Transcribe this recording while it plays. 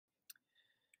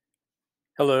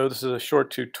Hello, this is a short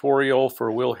tutorial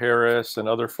for Will Harris and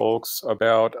other folks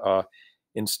about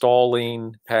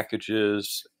installing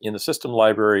packages in the system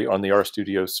library on the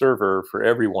RStudio server for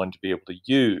everyone to be able to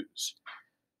use.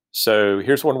 So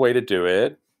here's one way to do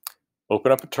it.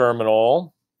 Open up a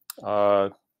terminal.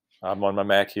 I'm on my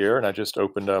Mac here, and I just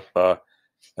opened up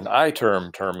an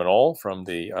iTerm terminal from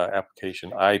the application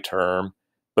iTerm,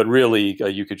 but really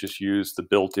you could just use the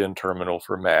built-in terminal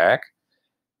for Mac.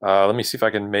 Let me see if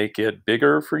I can make it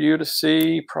bigger for you to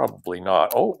see. Probably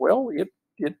not. Oh, well, it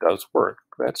does work.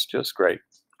 That's just great.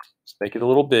 Let's make it a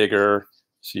little bigger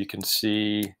so you can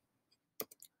see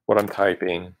what I'm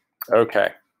typing.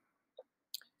 Okay.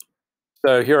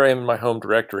 So here I am in my home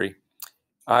directory.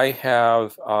 I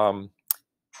have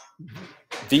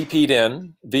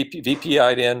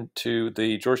VPI'd in to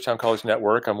the Georgetown College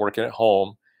Network. I'm working at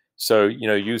home. So,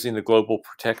 using the Global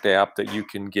Protect app that you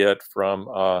can get from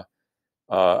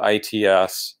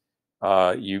ITS,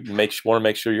 you want to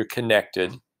make sure you're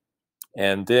connected,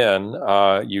 and then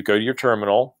you go to your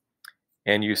terminal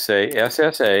and you say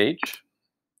SSH-L.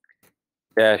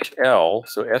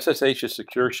 So SSH is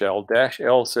secure shell.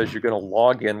 -L says you're going to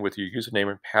log in with your username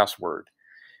and password.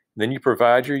 And then you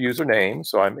provide your username.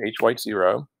 So I'm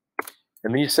HWhite0.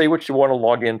 And then you say what you want to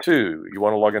log into. You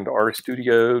want to log into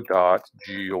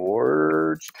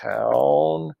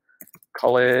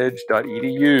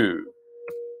rstudio.georgetowncollege.edu.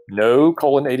 No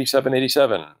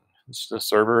 :8787. It's the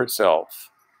server itself.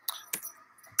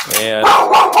 And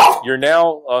you're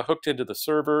now hooked into the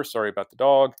server. Sorry about the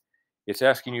dog. It's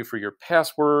asking you for your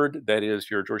password. That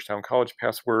is your Georgetown College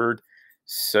password.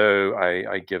 So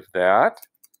I give that.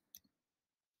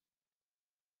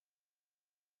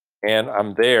 And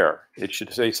I'm there. It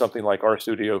should say something like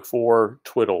RStudio 4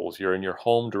 Twiddles. You're in your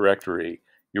home directory.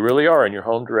 You really are in your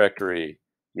home directory.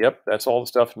 Yep, that's all the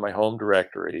stuff in my home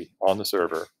directory on the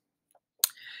server.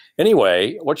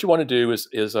 Anyway, what you want to do is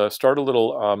start a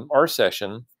little R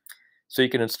session so you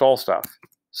can install stuff.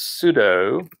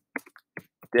 Sudo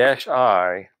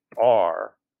 -i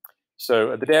R.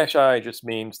 So the -i just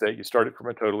means that you start it from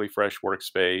a totally fresh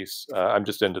workspace. I'm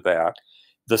just into that.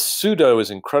 The sudo is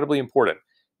incredibly important.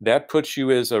 That puts you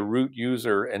as a root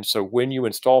user, and so when you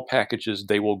install packages,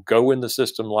 they will go in the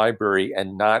system library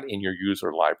and not in your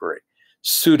user library.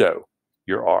 Sudo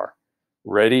your R.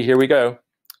 Ready? Here we go.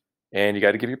 And you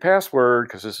got to give your password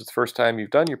because this is the first time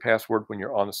you've done your password when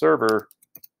you're on the server.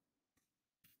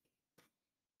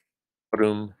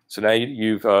 Boom. So now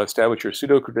you've established your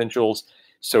sudo credentials.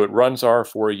 So it runs R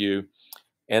for you.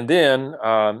 And then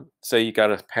say you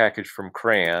got a package from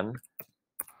CRAN.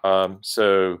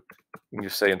 So you can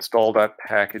just say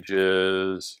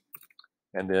install.packages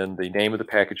and then the name of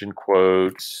the package in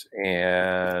quotes.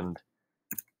 And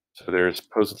so there's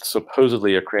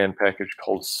supposedly a CRAN package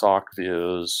called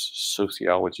SOCViz,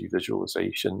 Sociology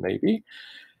Visualization, maybe.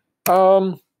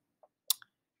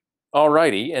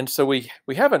 Alrighty, and so we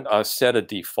haven't set a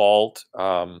default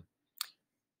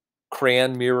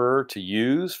CRAN mirror to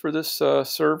use for this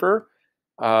server.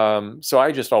 So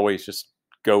I always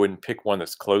go and pick one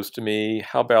that's close to me.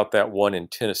 How about that one in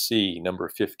Tennessee, number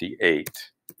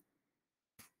 58?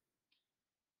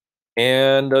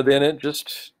 And then it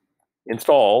just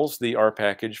installs the R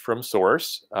package from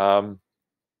source. And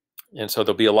so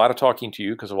there'll be a lot of talking to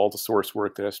you because of all the source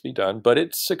work that has to be done, but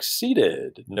it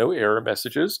succeeded. No error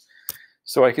messages.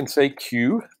 So I can say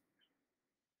Q,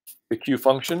 the Q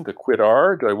function, the quit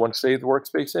R. Do I want to save the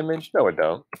workspace image? No, I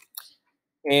don't.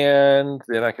 And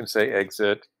then I can say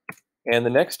exit. And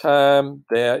the next time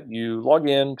that you log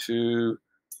into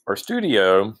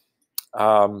RStudio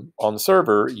on the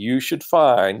server, you should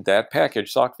find that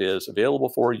package, SOCViz, available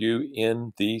for you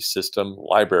in the system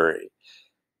library.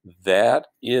 That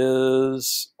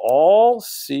is all.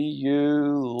 See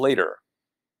you later.